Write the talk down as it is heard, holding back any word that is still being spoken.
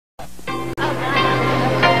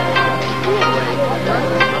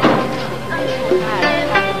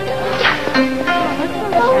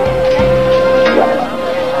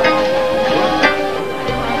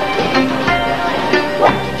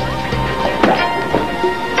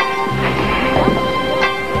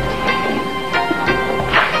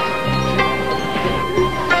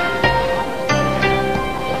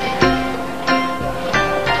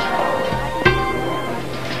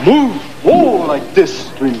Move! Whoa, like this,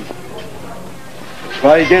 Trini.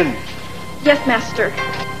 Try again. Yes, Master.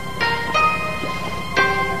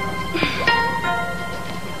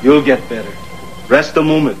 You'll get better. Rest a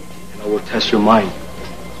moment, and I will test your mind.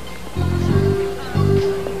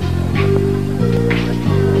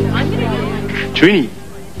 Trini,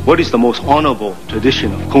 what is the most honorable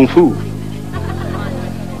tradition of Kung Fu?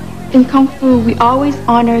 In Kung Fu, we always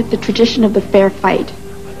honor the tradition of the fair fight.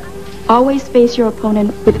 Always face your opponent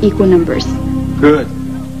with equal numbers. Good.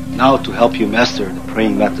 Now to help you master the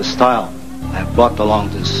praying method style, I have brought along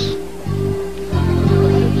this.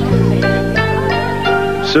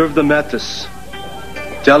 Serve the methods.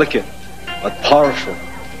 Delicate, but powerful.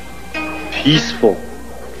 Peaceful.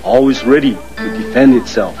 Always ready to defend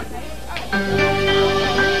itself.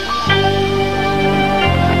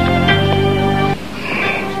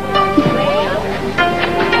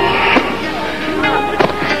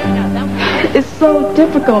 It's so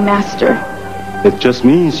difficult, Master. It just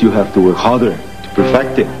means you have to work harder to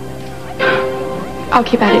perfect it. I'll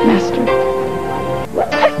keep at it, Master.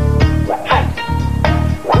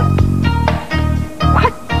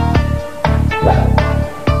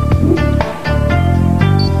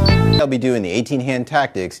 I'll be doing the 18-hand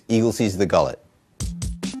tactics, Eagle Sees the Gullet.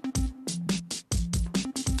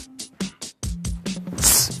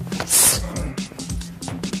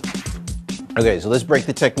 Okay, so let's break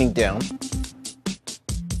the technique down.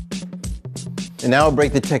 And now I'll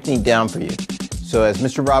break the technique down for you. So as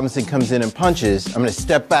Mr. Robinson comes in and punches, I'm going to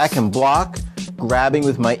step back and block, grabbing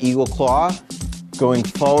with my eagle claw, going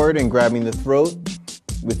forward and grabbing the throat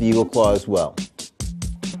with the eagle claw as well.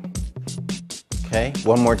 Okay,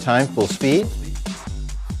 one more time, full speed.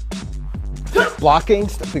 Blocking,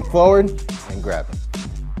 stepping forward, and grabbing.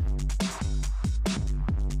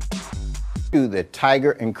 The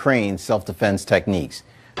tiger and crane self-defense techniques.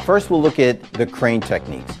 First, we'll look at the crane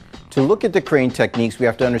techniques. To look at the crane techniques, we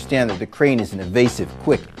have to understand that the crane is an evasive,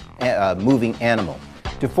 quick, moving animal.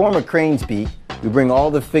 To form a crane's beak, we bring all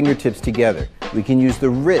the fingertips together. We can use the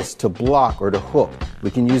wrist to block or to hook. We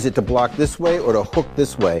can use it to block this way or to hook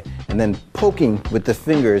this way, and then poking with the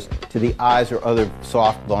fingers to the eyes or other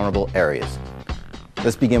soft, vulnerable areas.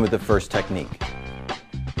 Let's begin with the first technique.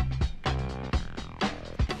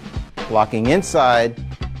 Blocking inside,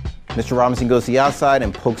 Mr. Robinson goes to the outside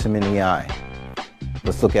and pokes him in the eye.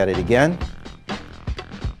 Let's look at it again.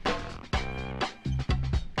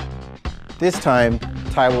 This time,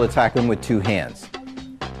 Ty will attack him with two hands.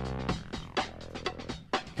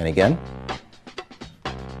 And again.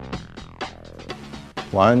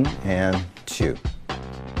 1 and 2.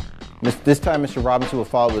 This time, Mr. Robinson will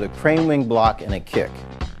follow with a crane wing block and a kick.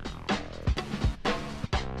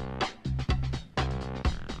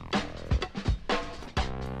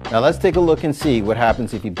 Now let's take a look and see what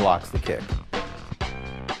happens if he blocks the kick.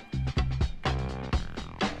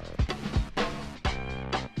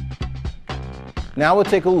 Now we'll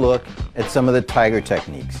take a look at some of the tiger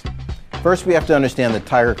techniques. First, we have to understand the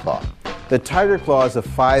tiger claw. The tiger claw is a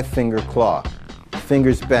 5-finger claw,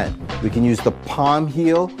 fingers bent. We can use the palm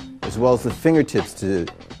heel as well as the fingertips to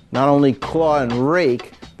not only claw and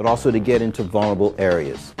rake, but also to get into vulnerable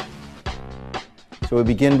areas. So we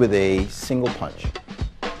begin with a single punch.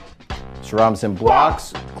 Mr. Robinson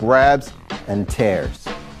blocks, grabs, and tears.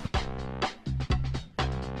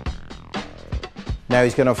 Now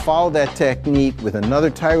he's going to follow that technique with another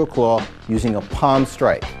tiger claw using a palm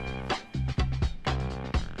strike.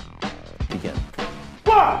 Begin.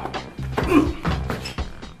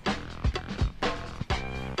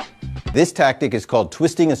 This tactic is called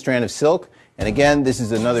twisting a strand of silk. And again, this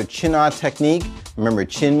is another chin-na technique. Remember,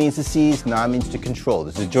 chin means to seize, na means to control.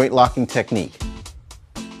 This is a joint locking technique.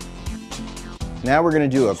 Now we're going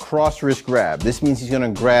to do a cross wrist grab. This means he's going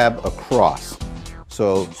to grab across.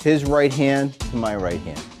 So his right hand to my right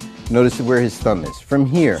hand. Notice where his thumb is. From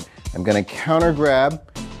here, I'm going to counter grab.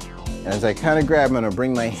 And as I counter grab, I'm going to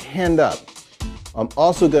bring my hand up. I'm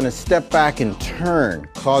also going to step back and turn,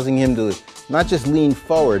 causing him to not just lean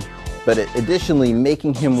forward, but additionally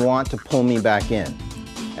making him want to pull me back in.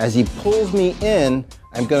 As he pulls me in,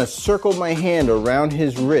 I'm going to circle my hand around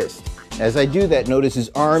his wrist. As I do that, notice his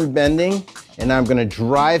arm bending, and I'm going to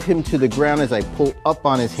drive him to the ground as I pull up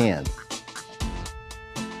on his hand.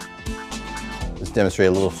 Let's demonstrate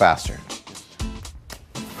a little faster.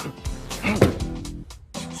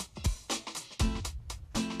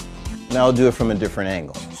 Now I'll do it from a different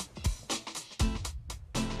angle.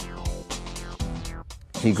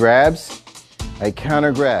 He grabs, I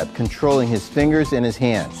counter grab, controlling his fingers and his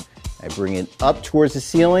hands. I bring it up towards the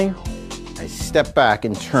ceiling, I step back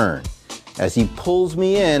and turn. As he pulls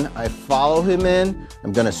me in, I follow him in.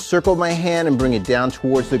 I'm going to circle my hand and bring it down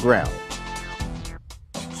towards the ground.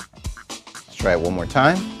 Let's try it one more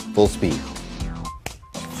time. Full speed.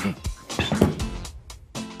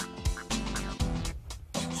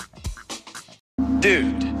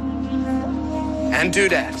 Dude and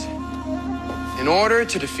dudette, in order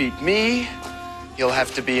to defeat me, you'll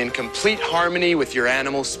have to be in complete harmony with your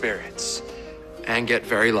animal spirits and get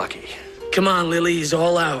very lucky. Come on, Lily, he's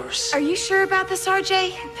all ours. Are you sure about this,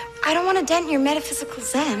 RJ? I don't want to dent your metaphysical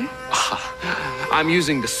zen. I'm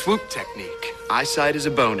using the swoop technique. Eyesight is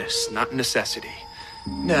a bonus, not a necessity.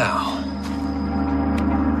 Now,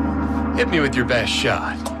 hit me with your best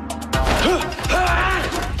shot.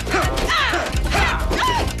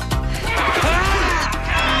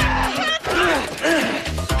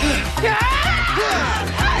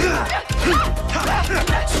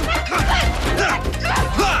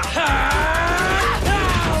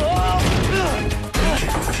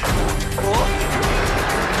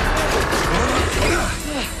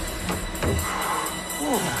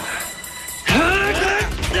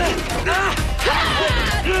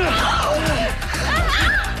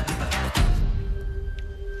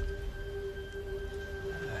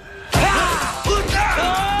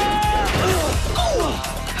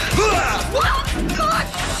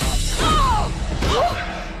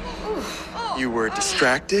 You were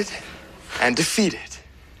distracted and defeated.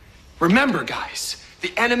 Remember, guys,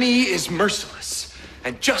 the enemy is merciless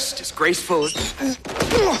and just as graceful as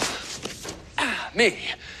me.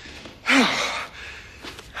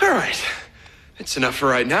 All right, it's enough for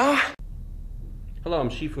right now. Hello, I'm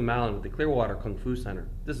Shifu Malin with the Clearwater Kung Fu Center.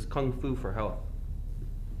 This is Kung Fu for Health.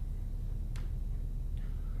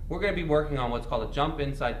 We're going to be working on what's called a jump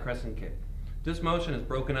inside crescent kick. This motion is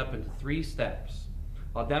broken up into 3 steps.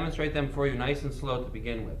 I'll demonstrate them for you nice and slow to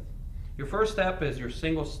begin with. Your first step is your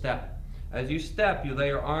single step. As you step, you lay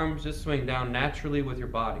your arms just swing down naturally with your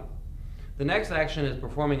body. The next action is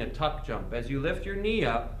performing a tuck jump. As you lift your knee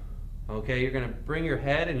up, okay, you're going to bring your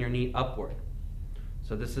head and your knee upward.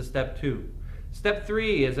 So this is step 2. Step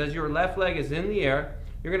 3 is as your left leg is in the air,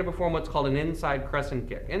 you're going to perform what's called an inside crescent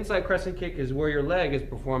kick. Inside crescent kick is where your leg is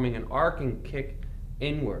performing an arcing kick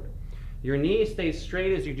inward. Your knee stays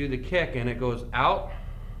straight as you do the kick and it goes out,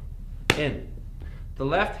 in. The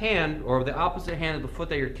left hand, or the opposite hand of the foot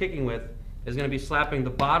that you're kicking with, is going to be slapping the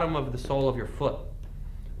bottom of the sole of your foot.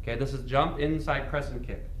 Okay, this is jump inside crescent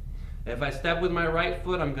kick. If I step with my right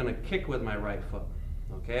foot, I'm going to kick with my right foot.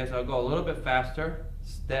 Okay, so I'll go a little bit faster.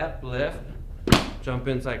 Step, lift, jump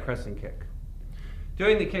inside crescent kick.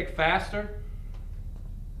 Doing the kick faster.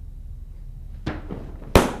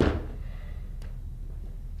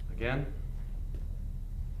 Again.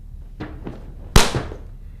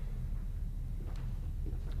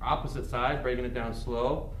 Opposite side, breaking it down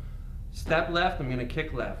slow. Step left, I'm going to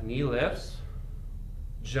kick left. Knee lifts,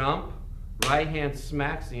 jump, right hand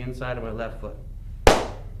smacks the inside of my left foot.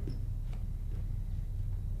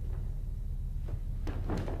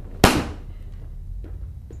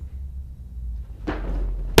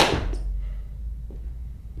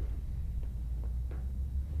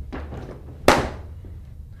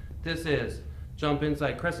 This is jump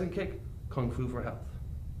inside crescent kick, Kung Fu for Health.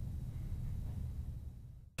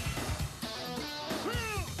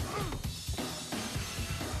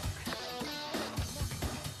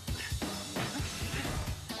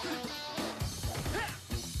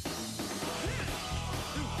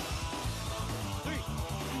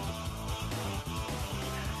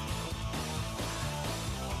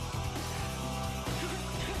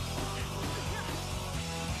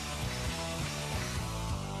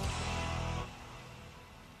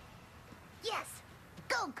 Yes!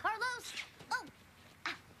 Go, Carlos! Oh!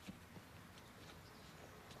 Ah.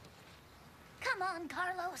 Come on,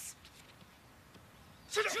 Carlos!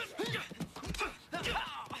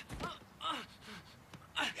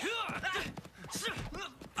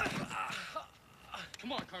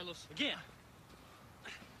 Come on, Carlos, again.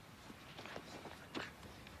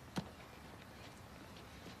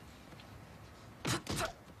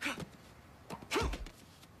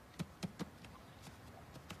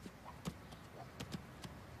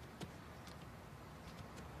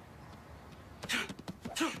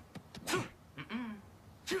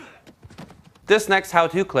 This next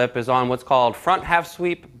how-to clip is on what's called front half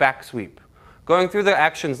sweep, back sweep. Going through the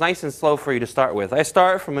actions nice and slow for you to start with. I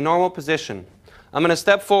start from a normal position. I'm going to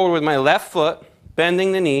step forward with my left foot,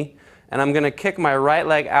 bending the knee, and I'm going to kick my right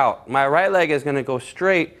leg out. My right leg is going to go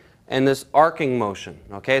straight in this arcing motion.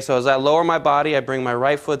 Okay, so as I lower my body, I bring my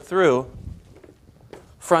right foot through,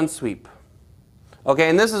 front sweep. Okay,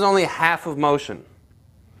 and this is only half of motion.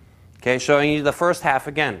 Okay, showing you the first half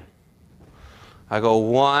again. I go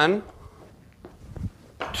 1,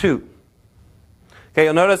 2. Okay,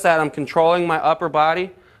 you'll notice that I'm controlling my upper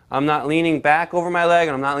body. I'm not leaning back over my leg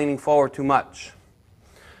and I'm not leaning forward too much.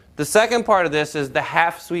 The second part of this is the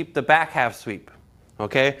half sweep, the back half sweep.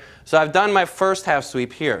 Okay, so I've done my first half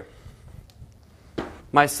sweep here.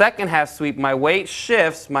 My second half sweep, my weight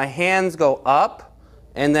shifts, my hands go up,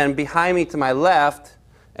 and then behind me to my left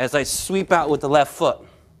as I sweep out with the left foot.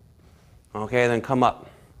 Okay, then come up.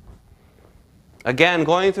 Again,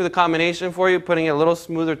 going through the combination for you, putting it a little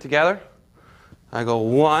smoother together. I go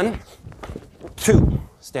 1, 2,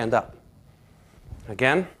 stand up.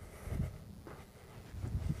 Again.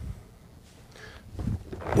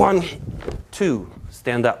 1, 2,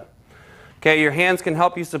 stand up. Okay, your hands can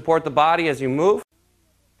help you support the body as you move.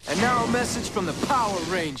 And now a message from the Power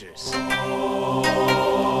Rangers.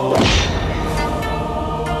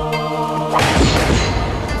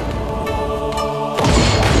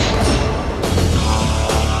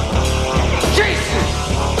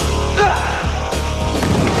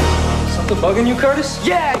 Bugging you, Curtis?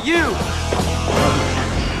 Yeah, you!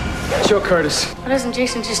 Sure, Curtis. Why doesn't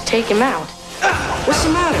Jason just take him out? What's the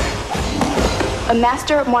matter? A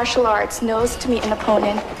master of martial arts knows to meet an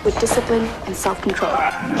opponent with discipline and self-control.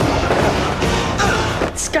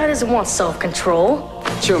 This guy doesn't want self-control.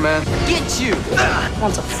 Chill, man. Get you! He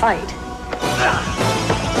wants a fight.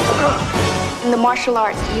 In the martial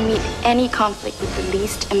arts, you meet any conflict with the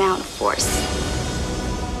least amount of force.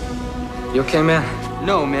 You okay, man?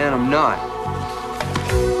 No, man, I'm not.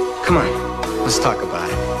 Come on, let's talk about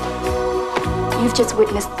it. You've just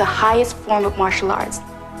witnessed the highest form of martial arts,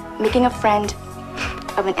 making a friend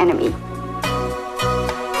of an enemy.